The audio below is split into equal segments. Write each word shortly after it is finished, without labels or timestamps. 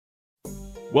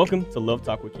Welcome to Love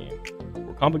Talk with Cam,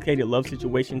 where complicated love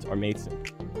situations are made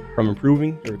simple. From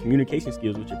improving your communication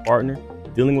skills with your partner,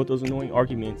 dealing with those annoying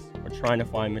arguments, or trying to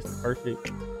find Mr. Perfect,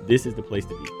 this is the place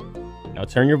to be. Now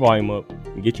turn your volume up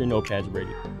and get your notepads ready.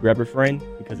 Grab a friend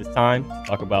because it's time to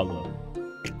talk about love.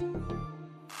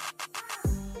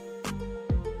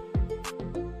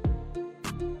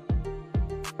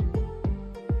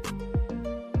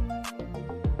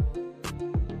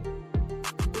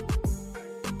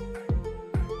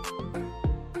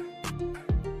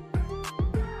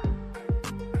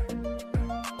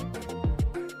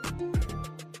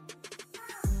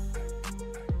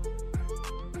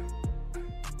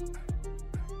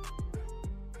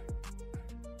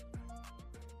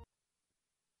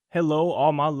 Hello,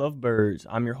 all my lovebirds.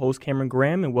 I'm your host, Cameron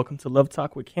Graham, and welcome to Love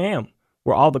Talk with Cam,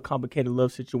 where all the complicated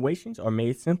love situations are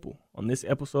made simple. On this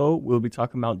episode, we'll be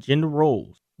talking about gender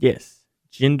roles. Yes,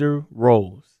 gender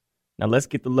roles. Now let's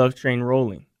get the love train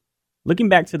rolling. Looking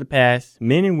back to the past,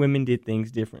 men and women did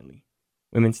things differently.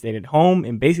 Women stayed at home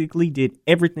and basically did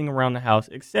everything around the house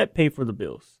except pay for the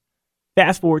bills.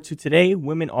 Fast forward to today,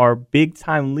 women are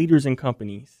big-time leaders in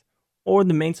companies or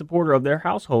the main supporter of their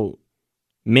household.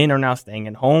 Men are now staying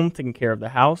at home, taking care of the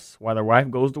house while their wife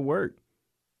goes to work.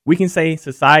 We can say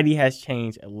society has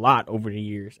changed a lot over the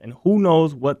years, and who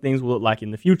knows what things will look like in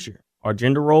the future. Are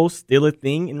gender roles still a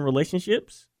thing in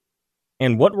relationships?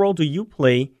 And what role do you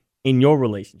play in your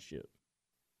relationship?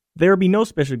 There will be no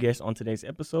special guest on today's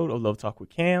episode of Love Talk with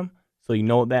Cam, so you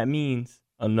know what that means.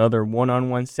 Another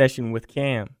one-on-one session with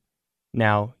Cam.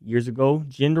 Now, years ago,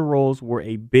 gender roles were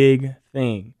a big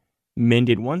thing. Men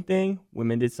did one thing,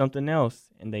 women did something else,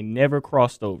 and they never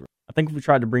crossed over. I think if we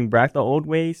tried to bring back the old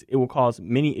ways, it will cause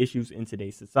many issues in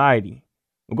today's society.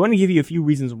 I'm going to give you a few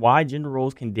reasons why gender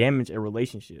roles can damage a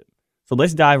relationship. So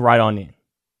let's dive right on in.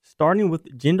 Starting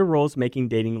with gender roles making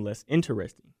dating less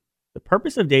interesting. The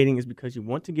purpose of dating is because you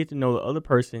want to get to know the other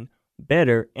person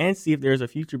better and see if there's a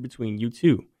future between you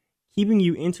two, keeping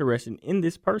you interested in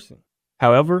this person.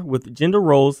 However, with gender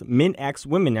roles, men ask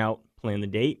women out, plan the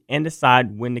date, and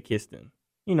decide when to kiss them.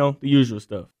 You know, the usual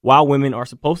stuff. While women are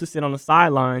supposed to sit on the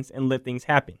sidelines and let things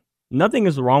happen. Nothing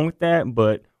is wrong with that,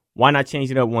 but why not change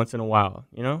it up once in a while,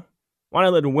 you know? Why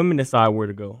not let the women decide where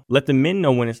to go? Let the men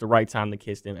know when it's the right time to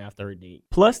kiss them after a date.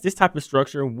 Plus, this type of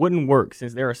structure wouldn't work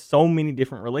since there are so many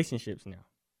different relationships now.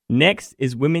 Next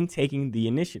is women taking the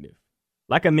initiative.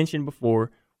 Like I mentioned before,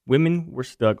 women were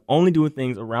stuck only doing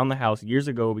things around the house years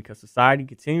ago because society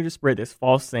continued to spread this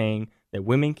false saying that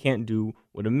women can't do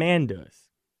what a man does,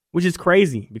 which is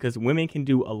crazy because women can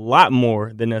do a lot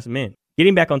more than us men.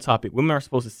 Getting back on topic, women are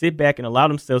supposed to sit back and allow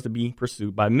themselves to be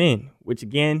pursued by men, which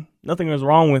again, nothing is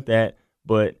wrong with that,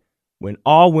 but when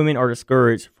all women are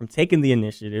discouraged from taking the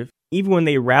initiative, even when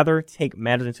they rather take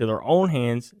matters into their own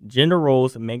hands, gender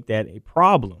roles make that a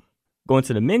problem. Going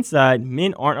to the men's side,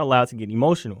 men aren't allowed to get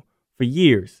emotional. For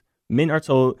years, men are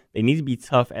told they need to be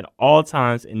tough at all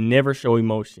times and never show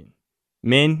emotion.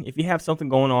 Men, if you have something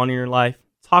going on in your life,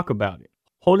 talk about it.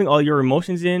 Holding all your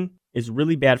emotions in is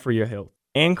really bad for your health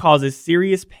and causes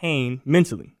serious pain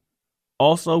mentally.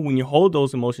 Also, when you hold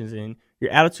those emotions in,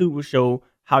 your attitude will show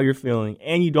how you're feeling,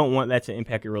 and you don't want that to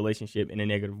impact your relationship in a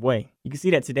negative way. You can see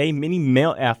that today, many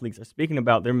male athletes are speaking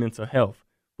about their mental health,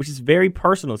 which is very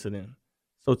personal to them.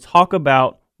 So talk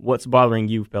about what's bothering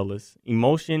you, fellas.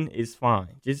 Emotion is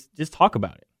fine. Just talk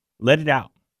about it. Let it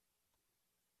out.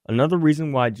 Another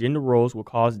reason why gender roles will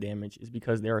cause damage is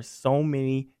because there are so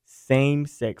many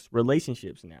same-sex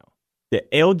relationships now. The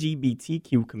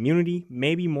LGBTQ community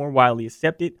may be more widely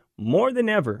accepted more than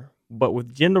ever, but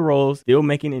with gender roles still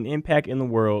making an impact in the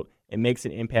world, it makes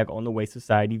an impact on the way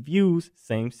society views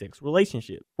same-sex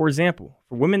relationships. For example,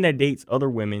 for women that dates other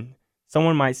women,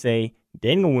 someone might say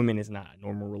dating a woman is not a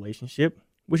normal relationship,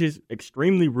 which is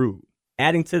extremely rude.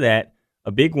 Adding to that,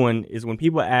 a big one is when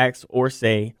people ask or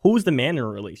say, who's the man in a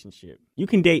relationship? You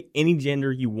can date any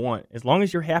gender you want, as long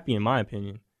as you're happy, in my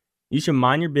opinion. You should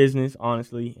mind your business,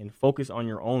 honestly, and focus on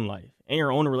your own life and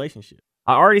your own relationship.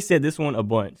 I already said this one a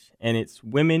bunch, and it's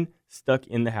women stuck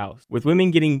in the house. With women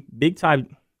getting big time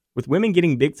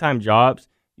jobs,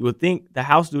 you would think the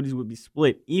house duties would be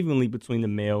split evenly between the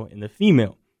male and the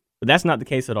female, but that's not the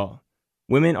case at all.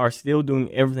 Women are still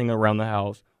doing everything around the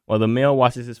house, while the male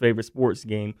watches his favorite sports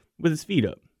game with his feet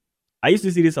up. I used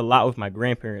to see this a lot with my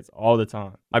grandparents all the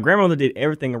time. My grandmother did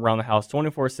everything around the house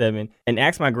 24/7 and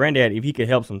asked my granddad if he could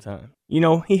help sometimes. You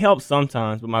know, he helps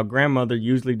sometimes, but my grandmother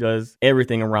usually does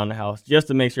everything around the house just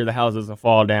to make sure the house doesn't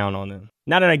fall down on them.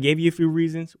 Now that I gave you a few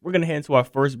reasons, we're going to head into our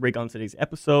first break on today's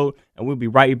episode, and we'll be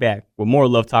right back with more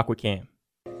Love Talk with Cam.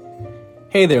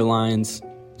 Hey there, Lions.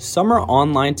 Summer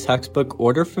online textbook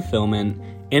order fulfillment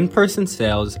In-person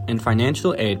sales and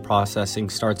financial aid processing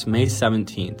starts May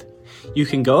 17th. You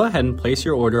can go ahead and place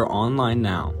your order online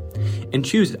now, and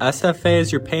choose SFA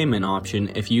as your payment option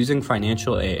if using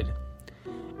financial aid.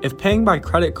 If paying by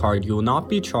credit card, you will not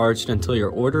be charged until your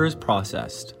order is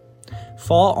processed.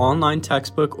 Fall online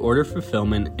textbook order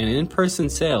fulfillment and in-person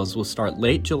sales will start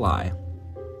late July.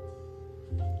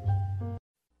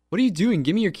 What are you doing?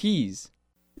 Give me your keys.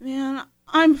 Man,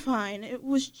 I'm fine. It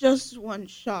was just one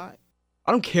shot.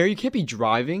 I don't care. You can't be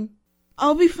driving.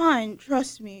 I'll be fine,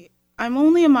 trust me. I'm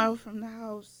only a mile from the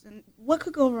house, and what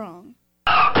could go wrong?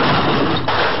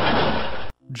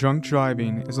 Drunk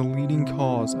driving is a leading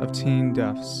cause of teen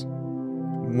deaths.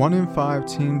 1 in 5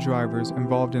 teen drivers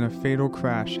involved in a fatal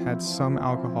crash had some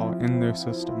alcohol in their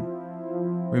system.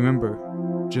 Remember,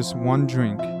 just one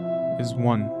drink is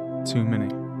one too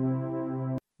many.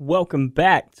 Welcome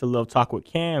back to Love Talk with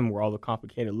Cam, where all the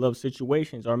complicated love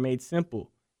situations are made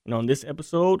simple. And on this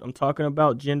episode, I'm talking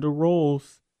about gender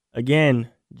roles. Again,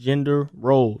 gender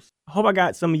roles. I hope I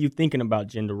got some of you thinking about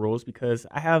gender roles because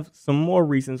I have some more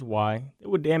reasons why it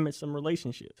would damage some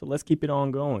relationships. So let's keep it on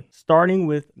going. Starting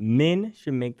with men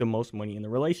should make the most money in the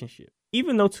relationship.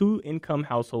 Even though 2-income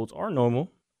households are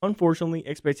normal, unfortunately,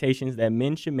 expectations that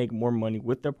men should make more money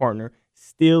with their partner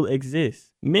still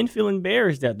exist. Men feel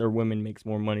embarrassed that their woman makes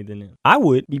more money than them. I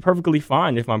would be perfectly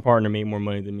fine if my partner made more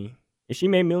money than me. If she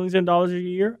made millions of dollars a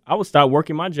year, I would stop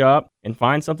working my job and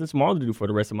find something small to do for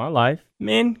the rest of my life.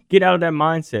 Men, get out of that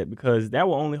mindset because that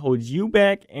will only hold you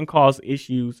back and cause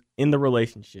issues in the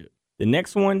relationship. The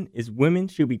next one is women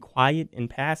should be quiet and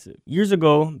passive. Years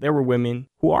ago, there were women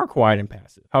who are quiet and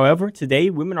passive. However, today,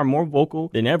 women are more vocal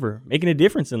than ever, making a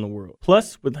difference in the world.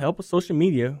 Plus, with the help of social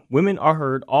media, women are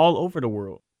heard all over the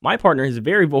world. My partner is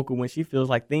very vocal when she feels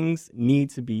like things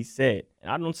need to be said,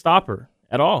 and I don't stop her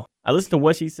at all. I listen to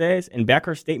what she says and back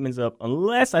her statements up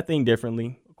unless I think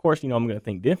differently. Of course, I'm going to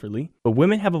think differently, but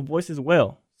women have a voice as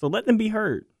well, so let them be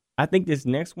heard. I think this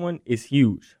next one is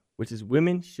huge, which is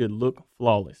women should look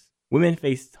flawless. Women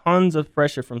face tons of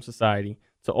pressure from society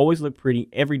to always look pretty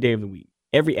every day of the week.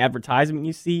 Every advertisement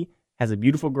you see has a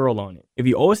beautiful girl on it. If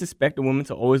you always expect a woman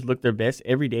to always look their best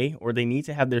every day, or they need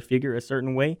to have their figure a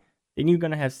certain way, then you're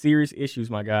going to have serious issues,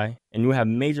 my guy, and you'll have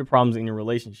major problems in your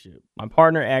relationship. My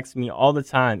partner asks me all the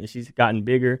time if she's gotten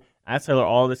bigger. I tell her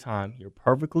all the time, you're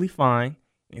perfectly fine.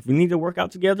 If we need to work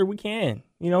out together, we can.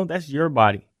 That's your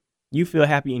body. You feel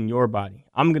happy in your body.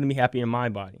 I'm going to be happy in my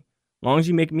body. As long as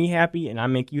you make me happy and I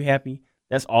make you happy,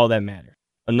 that's all that matters.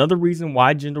 Another reason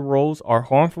why gender roles are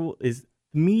harmful is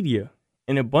the media.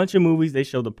 In a bunch of movies, they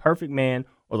show the perfect man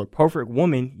or the perfect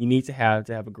woman you need to have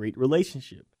a great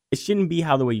relationship. It shouldn't be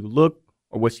how the way you look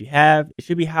or what you have. It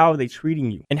should be how are they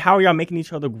treating you and how are y'all making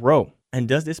each other grow? And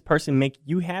does this person make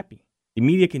you happy? The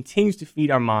media continues to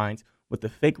feed our minds with the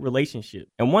fake relationship.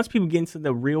 And once people get into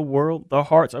the real world, their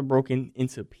hearts are broken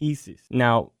into pieces.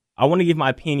 Now, I want to give my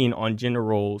opinion on gender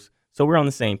roles so we're on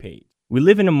the same page. We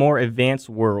live in a more advanced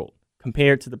world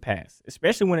compared to the past,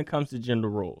 especially when it comes to gender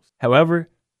roles. However,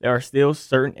 there are still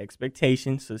certain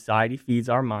expectations society feeds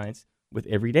our minds with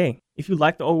every day. If you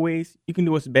like the old ways, you can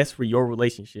do what's best for your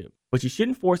relationship, but you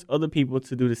shouldn't force other people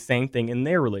to do the same thing in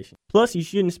their relationship. Plus, you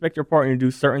shouldn't expect your partner to do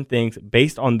certain things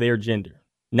based on their gender.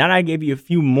 Now that I gave you a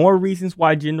few more reasons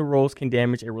why gender roles can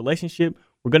damage a relationship,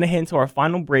 we're going to head into our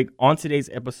final break on today's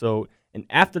episode. And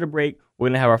after the break, we're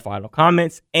going to have our final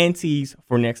comments and tease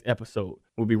for next episode.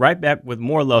 We'll be right back with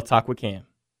more Love Talk with Cam.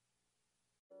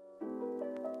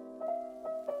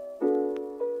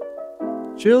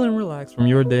 Chill and relax from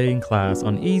your day in class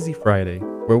on Easy Friday,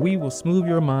 where we will smooth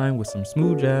your mind with some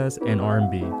smooth jazz and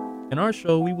R&B. In our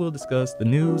show, we will discuss the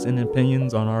news and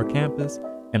opinions on our campus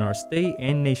and our state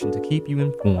and nation to keep you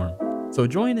informed. So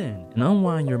join in and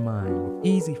unwind your mind with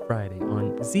Easy Friday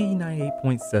on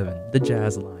Z98.7, The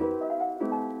Jazz Line.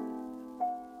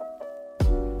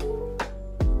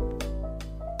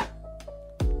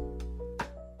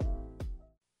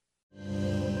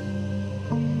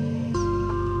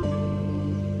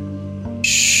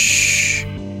 Shh.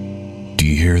 Do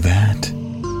you hear that?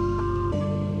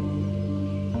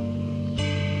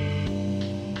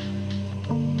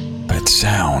 That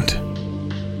sound.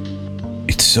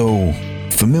 It's so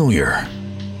familiar.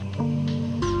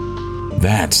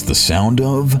 That's the sound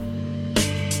of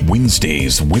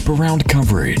Wednesday's Whip Around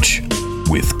coverage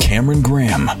with Cameron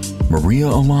Graham, Maria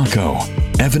Alaco,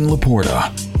 Evan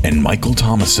Laporta, and Michael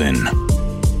Thomason.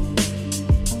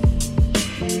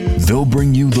 They'll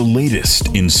bring you the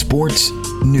latest in sports,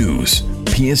 news,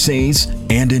 PSAs,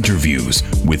 and interviews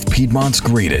with Piedmont's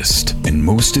greatest, and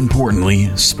most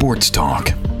importantly, sports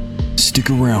talk. Stick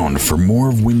around for more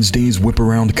of Wednesday's Whip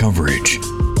Around coverage.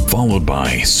 followed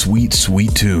by sweet,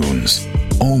 sweet tunes.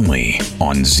 Only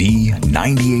on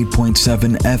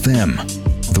Z98.7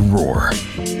 FM. The Roar,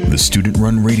 the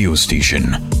student-run radio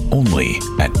station, only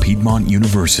at Piedmont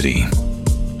University.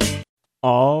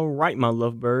 All right, my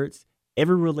lovebirds.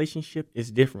 Every relationship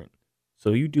is different,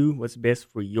 so you do what's best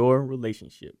for your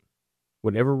relationship.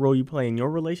 Whatever role you play in your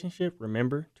relationship,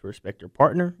 remember to respect your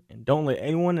partner and don't let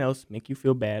anyone else make you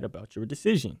feel bad about your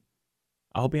decision.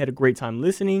 I hope you had a great time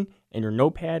listening and your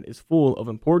notepad is full of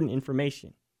important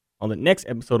information. On the next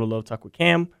episode of Love Talk with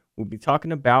Cam, we'll be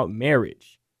talking about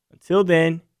marriage. Until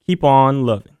then, keep on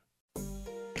loving.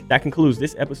 That concludes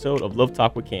this episode of Love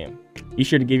Talk with Cam. Be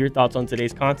sure to give your thoughts on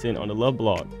today's content on the Love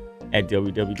blog at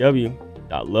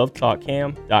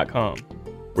www.lovetalkcam.com,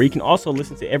 where you can also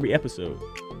listen to every episode.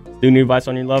 Still need advice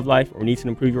on your love life or need to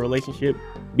improve your relationship?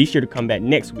 Be sure to come back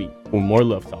next week for more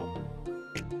Love Talk.